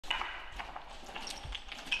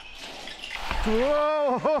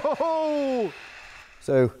Whoa!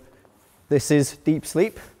 So this is Deep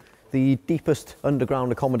Sleep, the deepest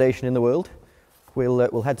underground accommodation in the world.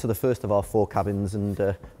 We'll head to the first of our 4 cabins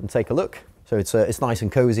and take a look. So it's nice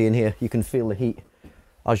and cozy in here. You can feel the heat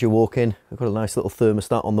as you walk in. We've got a nice little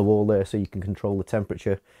thermostat on the wall there so you can control the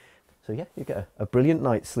temperature. So yeah, you get a brilliant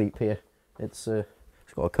night's sleep here. It's got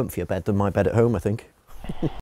a comfier bed than my bed at home, I think.